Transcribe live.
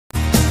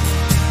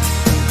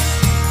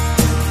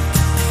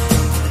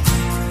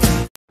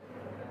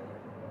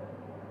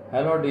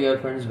Hello dear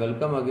friends,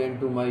 welcome again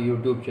to my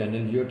YouTube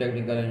channel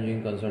Geotechnical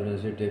Engineering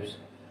Consultancy Tips.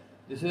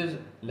 This is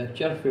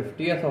lecture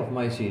 50th of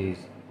my series.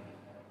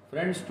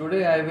 Friends,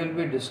 today I will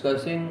be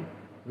discussing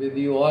with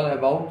you all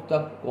about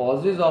the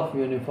causes of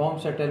uniform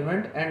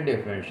settlement and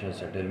differential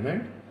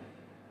settlement,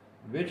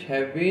 which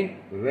have been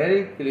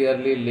very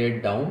clearly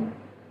laid down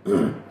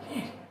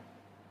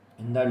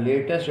in the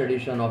latest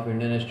edition of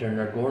Indian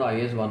Standard Code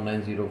IS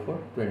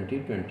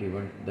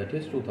 1904-2021, that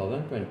is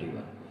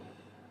 2021.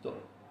 So,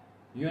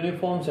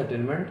 uniform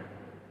settlement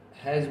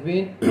has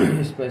been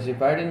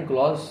specified in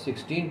clause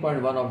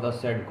 16.1 of the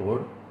said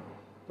code.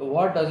 So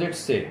what does it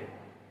say?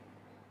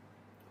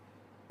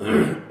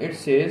 It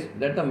says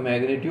that the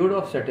magnitude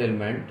of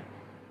settlement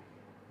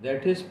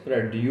that is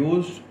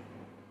produced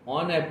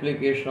on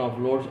application of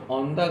loads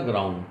on the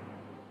ground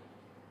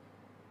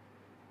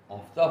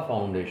of the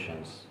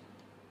foundations,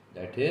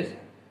 that is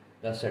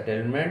the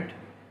settlement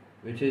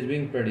which is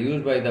being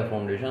produced by the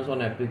foundations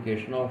on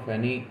application of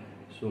any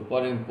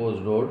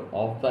superimposed load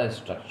of the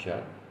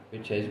structure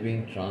which has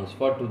been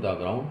transferred to the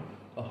ground.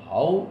 So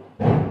how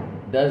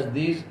does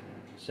this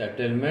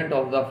settlement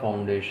of the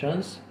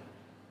foundations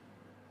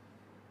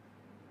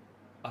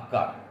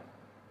occur?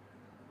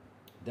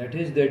 That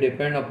is, they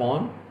depend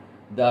upon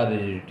the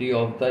rigidity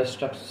of the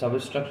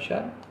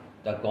substructure,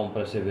 the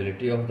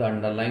compressibility of the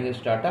underlying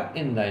strata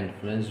in the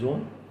influence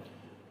zone.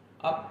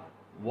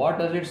 What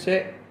does it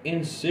say?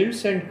 In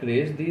silts and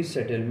clays, the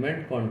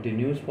settlement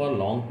continues for a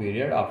long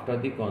period after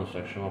the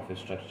construction of a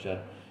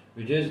structure,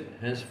 which is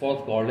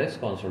henceforth called as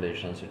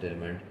consolidation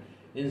settlement.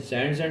 In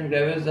sands and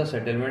gravels, the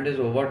settlement is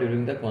over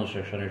during the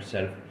construction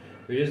itself,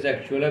 which is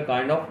actually a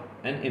kind of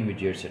an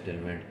immediate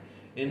settlement.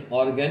 In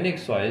organic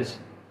soils,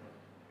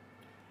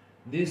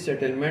 this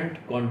settlement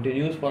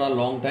continues for a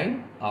long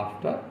time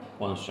after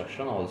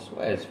construction also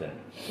as well.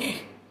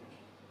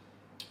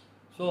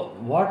 So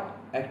what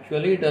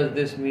actually does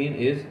this mean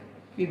is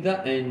that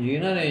the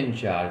engineer in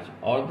charge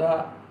or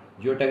the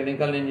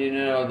geotechnical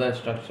engineer or the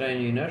structural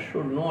engineer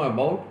should know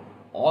about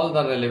all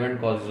the relevant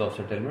causes of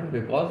settlement,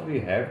 because we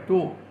have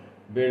to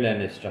build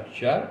a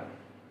structure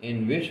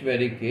in which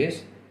very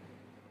case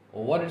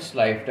over its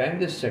lifetime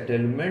the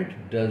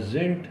settlement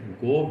doesn't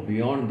go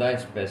beyond the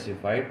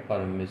specified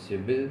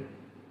permissible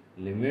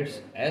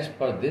limits as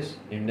per this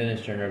Indian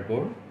Standard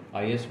Code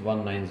IS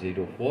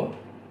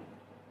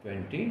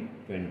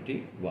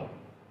 1904-2021.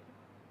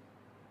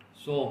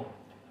 So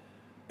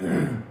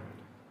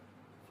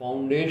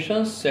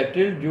foundations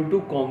settle due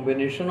to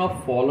combination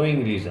of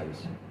following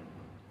reasons.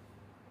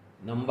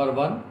 Number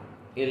 1,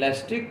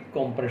 elastic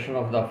compression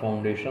of the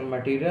foundation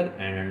material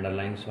and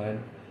underlying soil.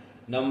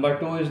 Number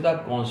 2 is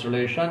the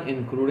consolidation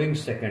including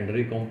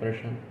secondary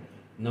compression.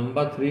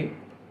 Number 3,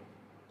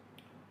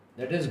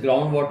 that is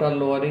groundwater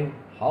lowering.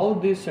 How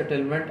this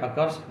settlement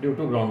occurs due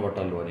to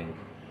groundwater lowering?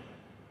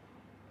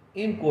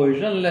 In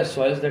cohesionless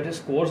soils, that is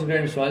coarse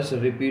grained soils,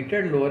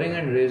 repeated lowering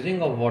and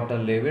raising of water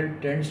level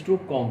tends to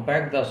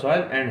compact the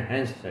soil and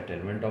hence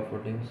settlement of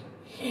footings.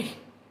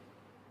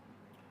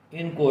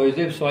 In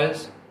cohesive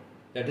soils,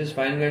 that is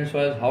fine grained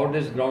soils, how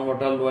this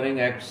groundwater lowering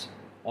acts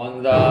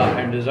on the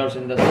and results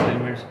in the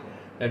settlements?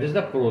 That is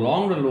the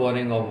prolonged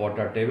lowering of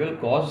water table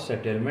causes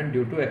settlement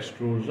due to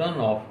extrusion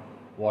of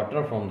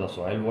water from the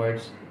soil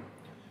voids.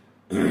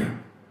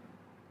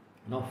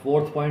 Now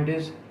fourth point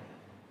is,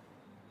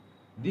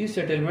 these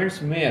settlements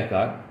may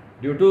occur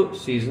due to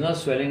seasonal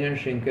swelling and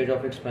shrinkage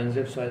of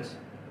expansive soils.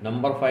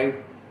 Number 5,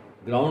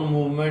 ground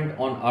movement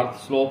on earth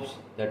slopes,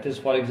 that is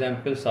for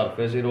example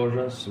surface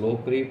erosion,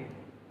 slope creep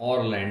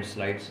or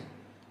landslides.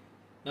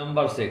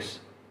 Number 6,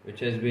 which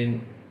has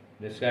been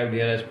described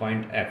here as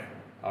point F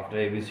after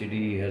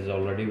ABCD has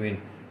already been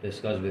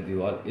discussed with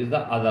you all, is the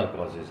other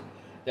causes.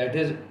 That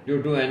is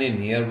due to any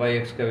nearby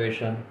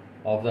excavation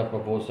of the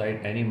proposed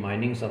site, any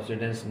mining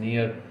subsidence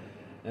near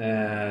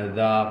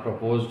the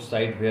proposed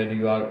site where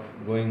you are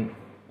going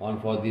on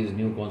for these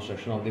new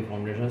construction of the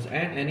foundations,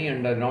 and any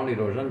underground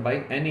erosion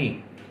by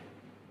any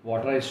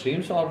water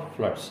streams or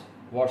floods,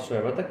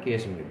 whatsoever the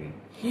case may be.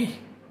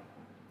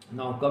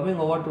 Now coming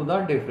over to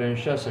the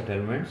differential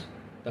settlements,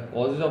 the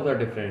causes of the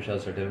differential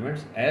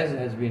settlements as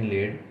has been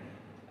laid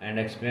and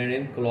explained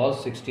in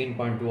clause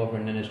 16.2 of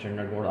Indian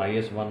Standard Code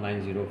IS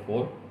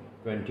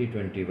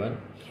 1904-2021.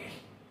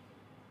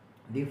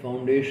 The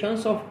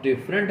foundations of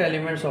different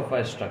elements of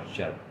a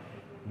structure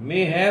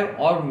may have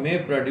or may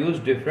produce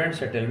different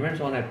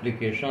settlements on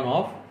application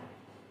of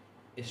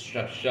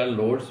structural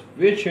loads,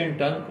 which in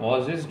turn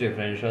causes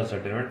differential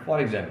settlement. For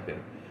example,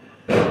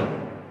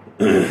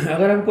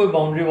 अगर हम कोई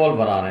boundary wall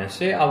बना रहे हैं,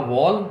 say a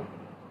wall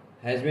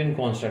has been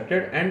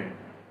constructed and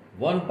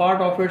one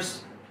part of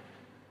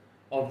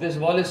this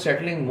wall is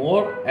settling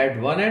more at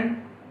one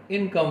end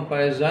in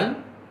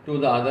comparison to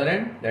the other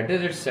end, that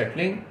is, it's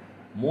settling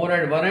more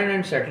at one end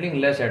and settling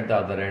less at the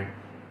other end.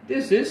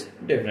 This is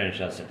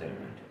differential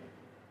settlement.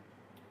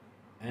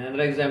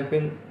 Another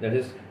example, that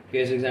is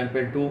case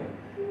example 2.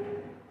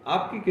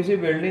 आपकी किसी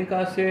building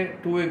का से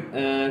 2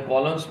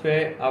 columns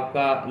पे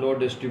आपका load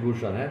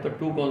distribution है, तो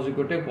 2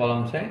 consecutive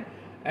columns हैं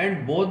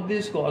and both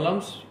these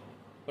columns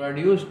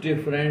produce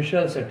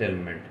differential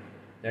settlement.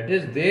 That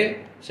is, they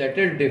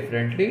settle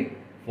differently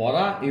for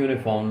a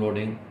uniform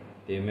loading.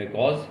 They may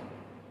cause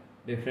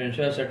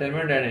differential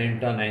settlement and in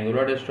turn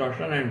angular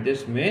distortion, and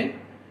this may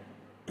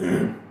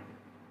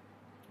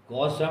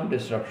cause some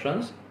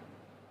disruptions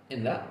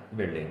in the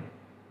building.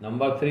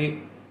 Number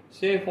 3,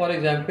 say for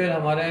example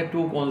हमारे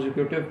 2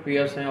 consecutive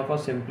piers हैं of a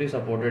simply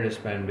supported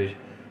span bridge.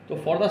 So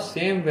for the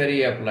same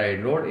very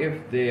applied load,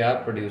 if they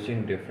are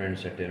producing different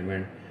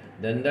settlement,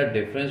 then the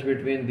difference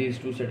between these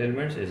two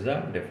settlements is the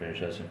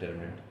differential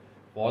settlement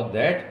for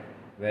that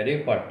very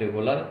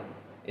particular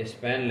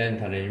span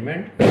length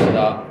arrangement for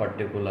the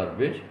particular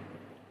bridge,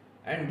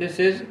 and this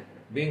is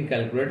being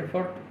calculated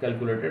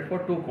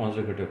for 2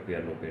 consecutive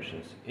pier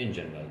locations in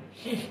general.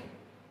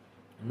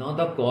 Now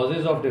the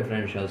causes of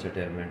differential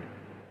settlement.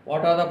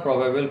 What are the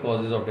probable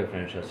causes of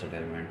differential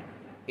settlement?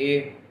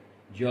 A.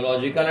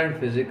 Geological and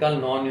physical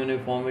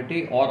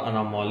non-uniformity or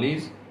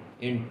anomalies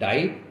in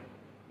type,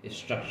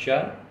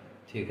 structure,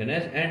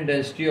 thickness and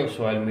density of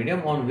soil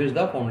medium on which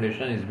the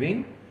foundation is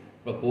being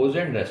proposed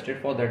and rested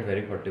for that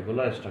very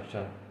particular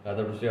structure,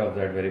 rather to say of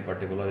that very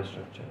particular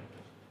structure.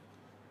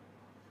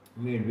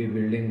 May it be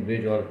building,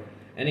 bridge or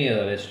any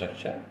other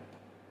structure.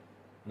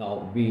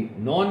 Now B.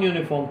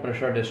 Non-uniform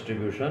pressure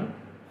distribution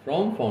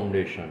from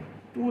foundation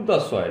to the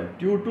soil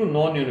due to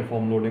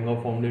non-uniform loading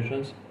of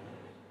foundations.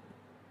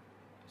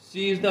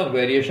 C is the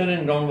variation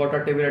in ground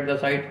water table at the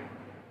site.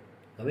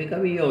 कभी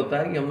कभी ये होता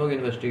है कि हम लोग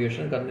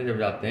investigation करने जब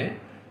जाते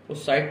हैं तो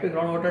साइट पे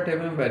ग्राउंड वाटर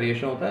टेबल में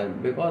वेरिएशन होता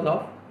है because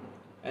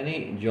of any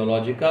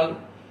geological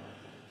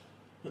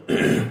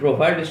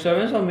profile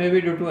disturbance और may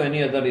be due to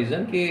any other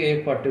reason कि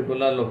एक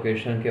पर्टिकुलर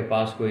लोकेशन के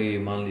पास कोई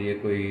मान लीजिए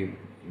कोई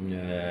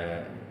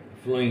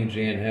फ्लोइंग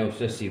ड्रेन है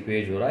उससे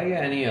सीपेज हो रहा है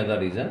या एनी अदर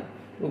रीजन,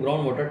 तो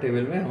ग्राउंड वाटर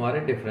टेबल में हमारे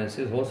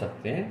डिफरेंसेस हो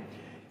सकते हैं.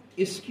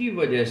 इसकी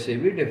वजह से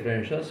भी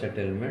डिफरेंशियल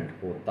सेटलमेंट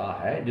होता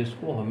है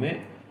जिसको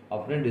हमें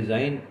अपने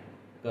डिज़ाइन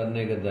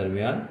करने के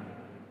दरमियान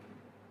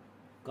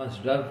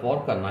कंसिडर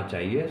फॉर करना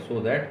चाहिए सो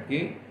दैट कि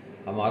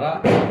हमारा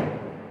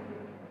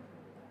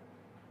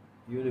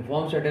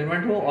यूनिफॉर्म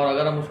सेटलमेंट हो, और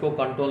अगर हम उसको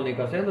कंट्रोल नहीं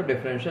कर सकें तो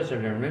डिफरेंशियल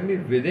सेटलमेंट भी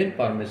with in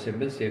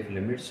permissible safe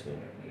limits हो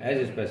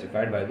as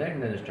specified by the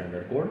Indian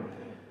standard code,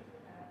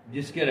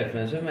 जिसके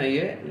रेफरेंस में मैं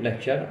ये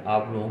लेक्चर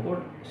आप लोगों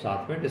को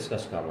साथ में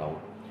डिस्कस कर रहा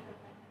हूँ.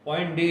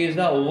 Point D is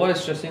the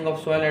overstressing of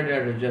soil at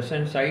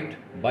adjacent site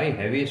by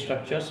heavy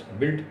structures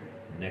built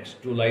next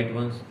to light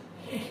ones.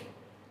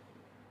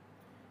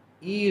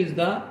 E is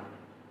the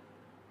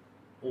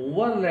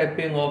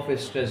overlapping of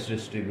stress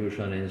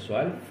distribution in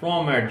soil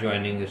from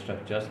adjoining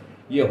structures.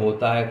 ये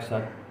होता है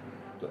अक्सर,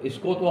 तो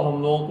इसको तो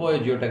हम लोगों को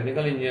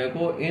जियोटेक्निकल इंजीनियर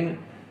को in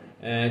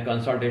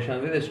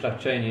consultation with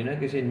structure engineer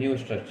किसी न्यू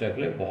स्ट्रक्चर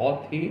के लिए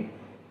बहुत ही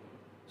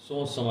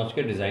सोच समझ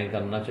के डिज़ाइन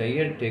करना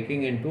चाहिए,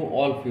 taking into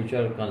all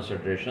future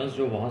considerations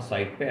जो वहाँ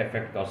साइट पे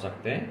अफेक्ट कर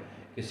सकते हैं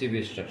किसी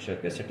भी स्ट्रक्चर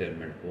के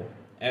सेटलमेंट को.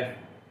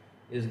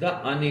 F is the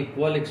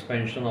unequal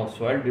expansion of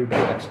soil due to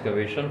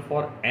excavation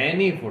for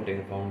any footing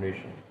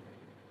foundation.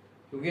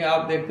 क्योंकि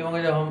आप देखते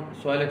होंगे जब हम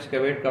सॉइल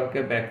एक्सकवेट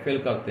करके बैकफिल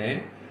करते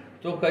हैं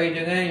तो कई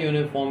जगह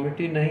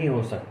यूनिफॉर्मिटी नहीं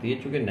हो सकती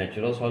है, चूँकि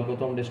नेचुरल सॉइल को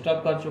तो हम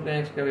डिस्टर्ब कर चुके हैं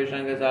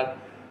एक्सकवेशन के साथ,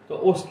 तो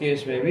उस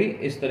केस में भी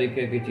इस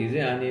तरीके की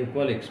चीज़ें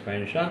अनइक्वल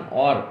एक्सपेंशन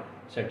और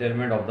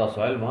सेटलमेंट ऑफ द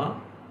सॉइल वहाँ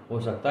हो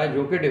सकता है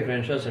जो कि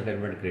डिफरेंशियल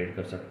सेटलमेंट क्रिएट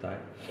कर सकता है.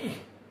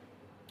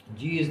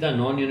 G is the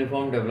non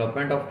uniform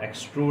development of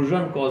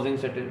extrusion causing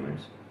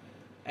settlements.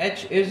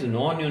 H is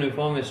non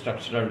uniform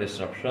structural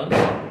disruption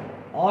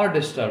और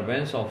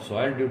disturbance of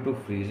soil due to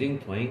freezing,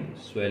 throwing,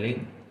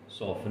 swelling,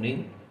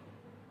 softening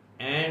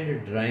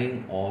and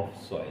drying of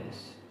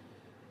soils.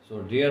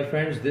 So dear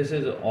friends, this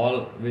is all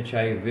which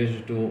I wish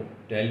to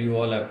tell you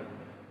all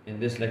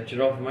in this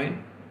lecture of mine.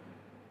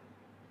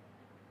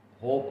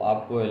 Hope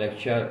आपको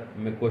lecture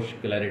में कुछ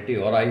clarity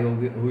और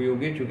हुई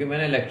होगी, क्योंकि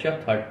मैंने lecture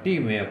 30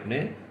 में अपने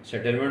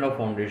सेटलमेंट ऑफ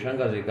फाउंडेशन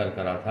का जिक्र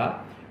करा था,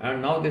 and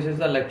now this is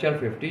the lecture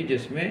 50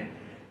 जिसमें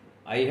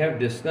I have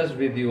discussed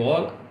with you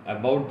all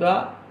about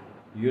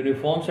the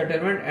uniform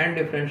settlement and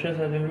differential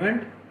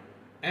settlement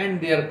and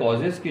there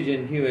causes की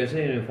जिनकी वजह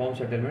से यूनिफॉर्म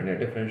सेटलमेंट या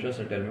डिफरेंशियल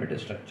सेटलमेंट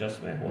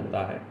स्ट्रक्चर्स में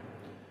होता है.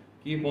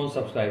 Keep on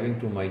subscribing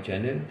to my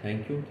channel.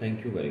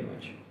 Thank you very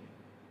much.